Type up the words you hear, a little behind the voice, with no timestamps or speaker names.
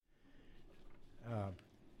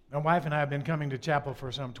My wife and I have been coming to chapel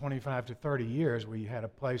for some 25 to 30 years. We had a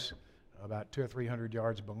place about 200 or 300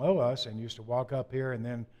 yards below us and used to walk up here, and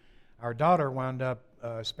then our daughter wound up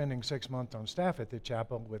spending 6 months on staff at the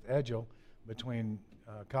chapel with Edgel between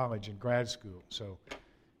college and grad school. So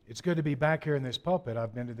it's good to be back here in this pulpit.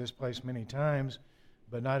 I've been to this place many times,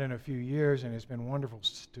 but not in a few years, and it's been wonderful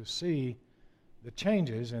to see the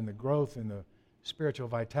changes and the growth and the spiritual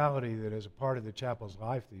vitality that is a part of the chapel's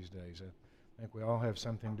life these days. I think we all have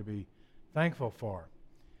something to be thankful for.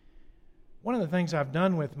 One of the things I've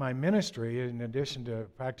done with my ministry, in addition to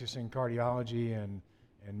practicing cardiology and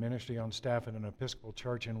ministry on staff at an Episcopal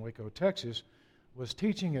church in Waco, Texas, was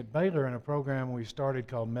teaching at Baylor in a program we started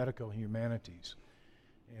called Medical Humanities.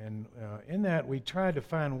 And in that, we tried to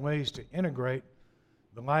find ways to integrate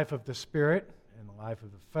the life of the Spirit and the life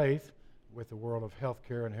of the faith with the world of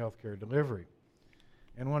healthcare and healthcare delivery.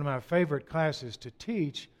 And one of my favorite classes to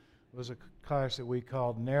teach was a class that we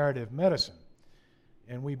called Narrative Medicine.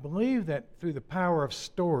 And we believe that through the power of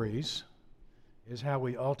stories is how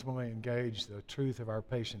we ultimately engage the truth of our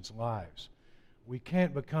patients' lives. We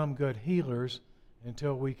can't become good healers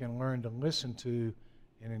until we can learn to listen to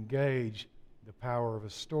and engage the power of a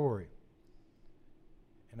story.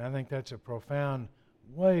 And I think that's a profound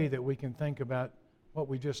way that we can think about what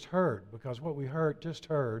we just heard, because what we just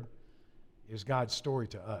heard is God's story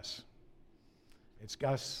to us. It's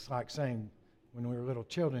like saying when we were little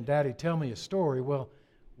children, Daddy, tell me a story. Well,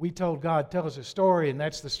 we told God, tell us a story, and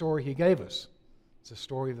that's the story He gave us. It's the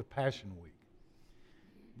story of the Passion Week.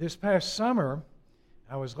 This past summer,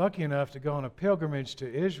 I was lucky enough to go on a pilgrimage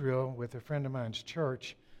to Israel with a friend of mine's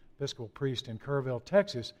church, Episcopal priest in Kerrville,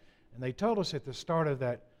 Texas, and they told us at the start of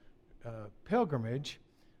that pilgrimage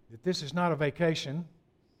that this is not a vacation,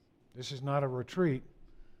 this is not a retreat,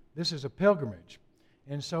 this is a pilgrimage.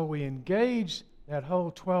 And so we engaged that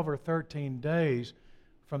whole 12 or 13 days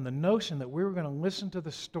from the notion that we were going to listen to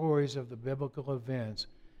the stories of the biblical events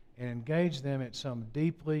and engage them at some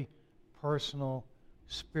deeply personal,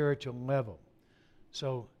 spiritual level.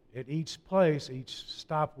 So at each place, each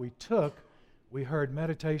stop we took, we heard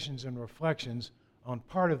meditations and reflections on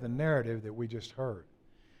part of the narrative that we just heard.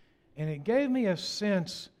 And it gave me a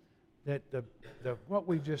sense that what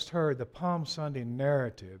we've just heard, the Palm Sunday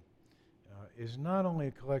narrative, is not only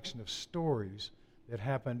a collection of stories that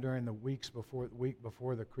happened during the week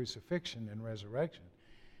before the crucifixion and resurrection.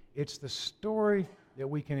 It's the story that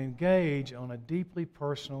we can engage on a deeply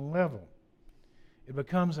personal level. It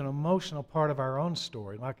becomes an emotional part of our own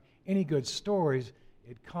story. Like any good stories,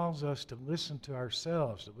 it calls us to listen to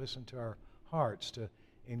ourselves, to listen to our hearts, to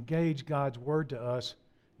engage God's Word to us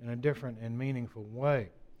in a different and meaningful way.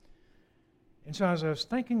 And so as I was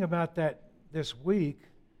thinking about that this week,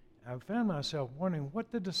 I found myself wondering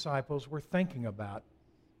what the disciples were thinking about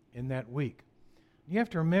in that week. You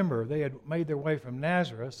have to remember, they had made their way from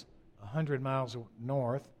Nazareth, 100 miles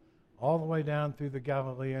north, all the way down through the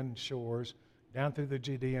Galilean shores, down through the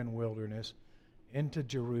Judean wilderness, into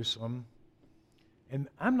Jerusalem. And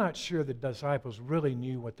I'm not sure the disciples really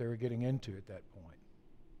knew what they were getting into at that point.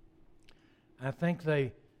 I think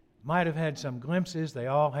they might have had some glimpses. They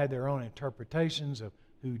all had their own interpretations of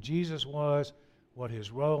who Jesus was, what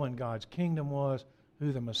his role in God's kingdom was,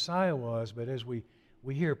 who the Messiah was. But as we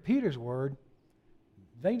hear Peter's word,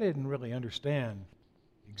 they didn't really understand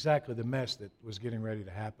exactly the mess that was getting ready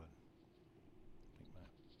to happen.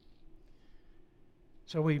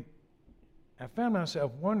 So I found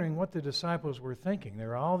myself wondering what the disciples were thinking.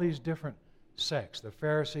 There are all these different sects. The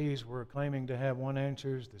Pharisees were claiming to have one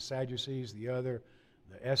answer, the Sadducees the other,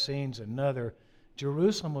 the Essenes another.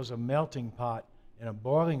 Jerusalem was a melting pot and a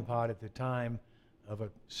boiling pot at the time of a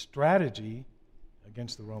strategy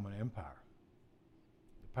against the Roman Empire,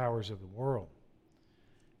 the powers of the world.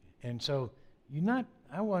 And so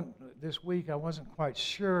this week I wasn't quite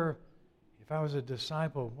sure if I was a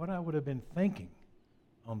disciple what I would have been thinking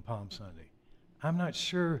on Palm Sunday. I'm not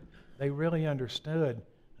sure they really understood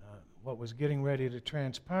what was getting ready to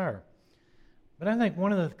transpire. But I think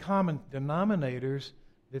one of the common denominators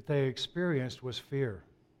that they experienced was fear.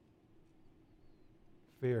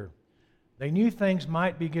 Fear. They knew things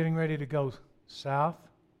might be getting ready to go south,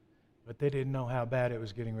 but they didn't know how bad it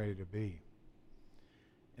was getting ready to be.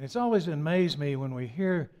 And it's always amazed me when we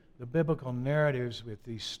hear the biblical narratives with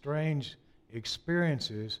these strange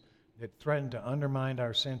experiences that threaten to undermine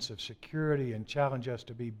our sense of security and challenge us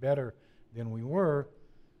to be better than we were.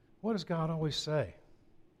 What does God always say?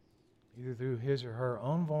 Either through his or her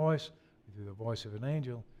own voice, or through the voice of an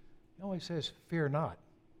angel, he always says, fear not.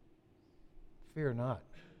 Fear not.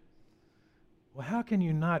 Well, how can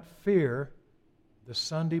you not fear the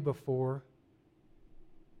Sunday before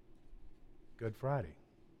Good Friday?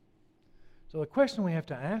 So the question we have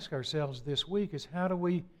to ask ourselves this week is, how do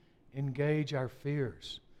we engage our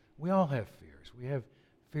fears? We all have fears. We have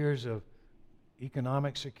fears of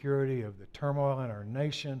economic security, of the turmoil in our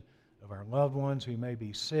nation, of our loved ones who may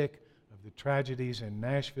be sick, of the tragedies in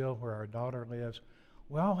Nashville where our daughter lives.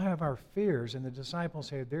 We all have our fears, and the disciples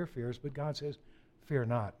had their fears, but God says, fear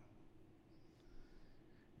not.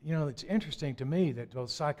 You know, it's interesting to me that both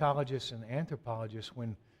psychologists and anthropologists,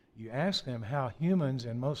 when you ask them how humans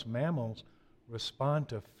and most mammals respond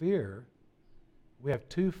to fear, we have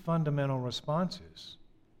two fundamental responses: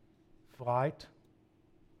 flight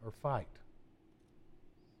or fight.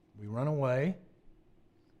 We run away,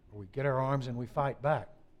 or we get our arms and we fight back.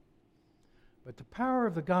 But the power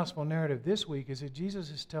of the gospel narrative this week is that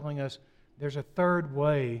Jesus is telling us there's a third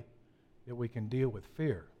way that we can deal with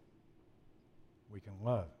fear. We can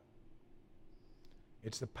love.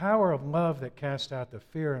 It's the power of love that casts out the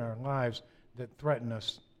fear in our lives that threaten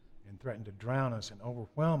us and threaten to drown us and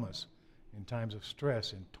overwhelm us in times of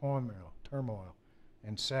stress and turmoil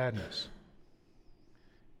and sadness.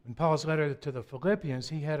 In Paul's letter to the Philippians,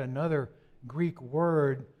 he had another Greek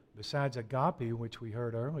word besides agape, which we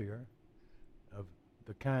heard earlier, of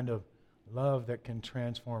the kind of love that can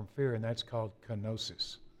transform fear, and that's called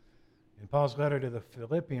kenosis. In Paul's letter to the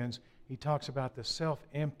Philippians, he talks about the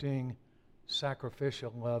self-emptying,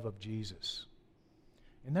 sacrificial love of Jesus.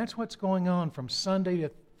 And that's what's going on from Sunday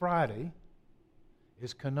to Friday,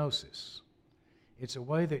 is kenosis. It's a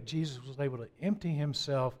way that Jesus was able to empty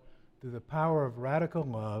himself through the power of radical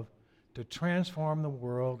love to transform the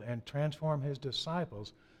world and transform his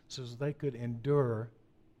disciples so that they could endure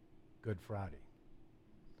Good Friday.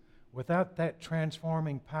 Without that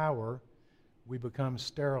transforming power, we become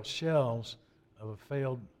sterile shells of a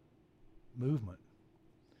failed movement.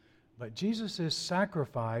 But Jesus'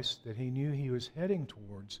 sacrifice that he knew he was heading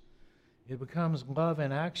towards, it becomes love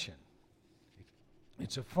in action.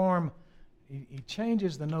 It's a form, he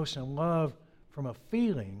changes the notion of love from a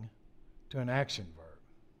feeling to an action verb.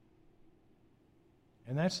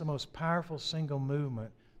 And that's the most powerful single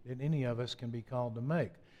movement that any of us can be called to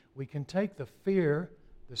make. We can take the fear,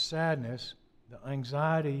 the sadness, the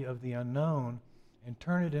anxiety of the unknown and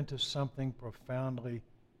turn it into something profoundly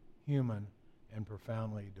human and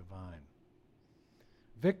profoundly divine.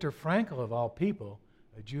 Viktor Frankl, of all people,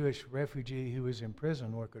 a Jewish refugee who was in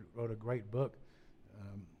prison, wrote a great book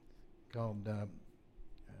called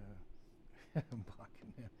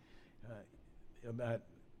about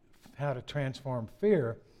how to transform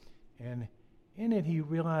fear. And in it, he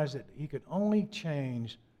realized that he could only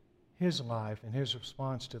change his life and his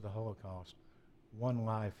response to the Holocaust one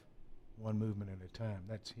life, one movement at a time.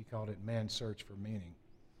 He called it man's search for meaning.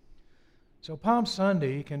 So Palm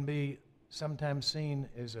Sunday can be sometimes seen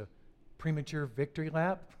as a premature victory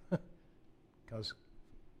lap because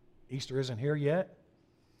Easter isn't here yet.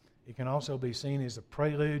 It can also be seen as a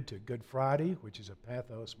prelude to Good Friday, which is a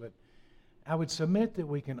pathos, but I would submit that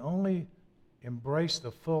we can only embrace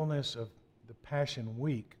the fullness of the Passion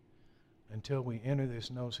Week until we enter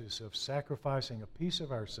this gnosis of sacrificing a piece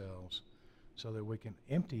of ourselves so that we can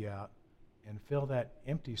empty out and fill that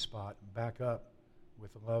empty spot back up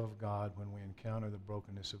with the love of God when we encounter the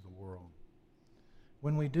brokenness of the world.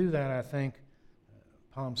 When we do that, I think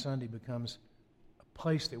Palm Sunday becomes a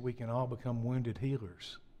place that we can all become wounded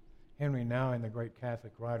healers. Henry Nouwen, the great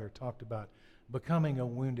Catholic writer, talked about becoming a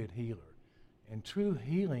wounded healer. And true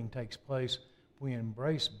healing takes place if we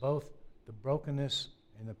embrace both the brokenness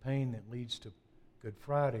and the pain that leads to Good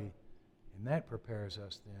Friday, and that prepares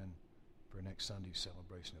us then for next Sunday's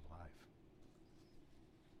celebration of life.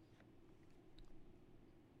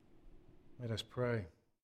 Let us pray.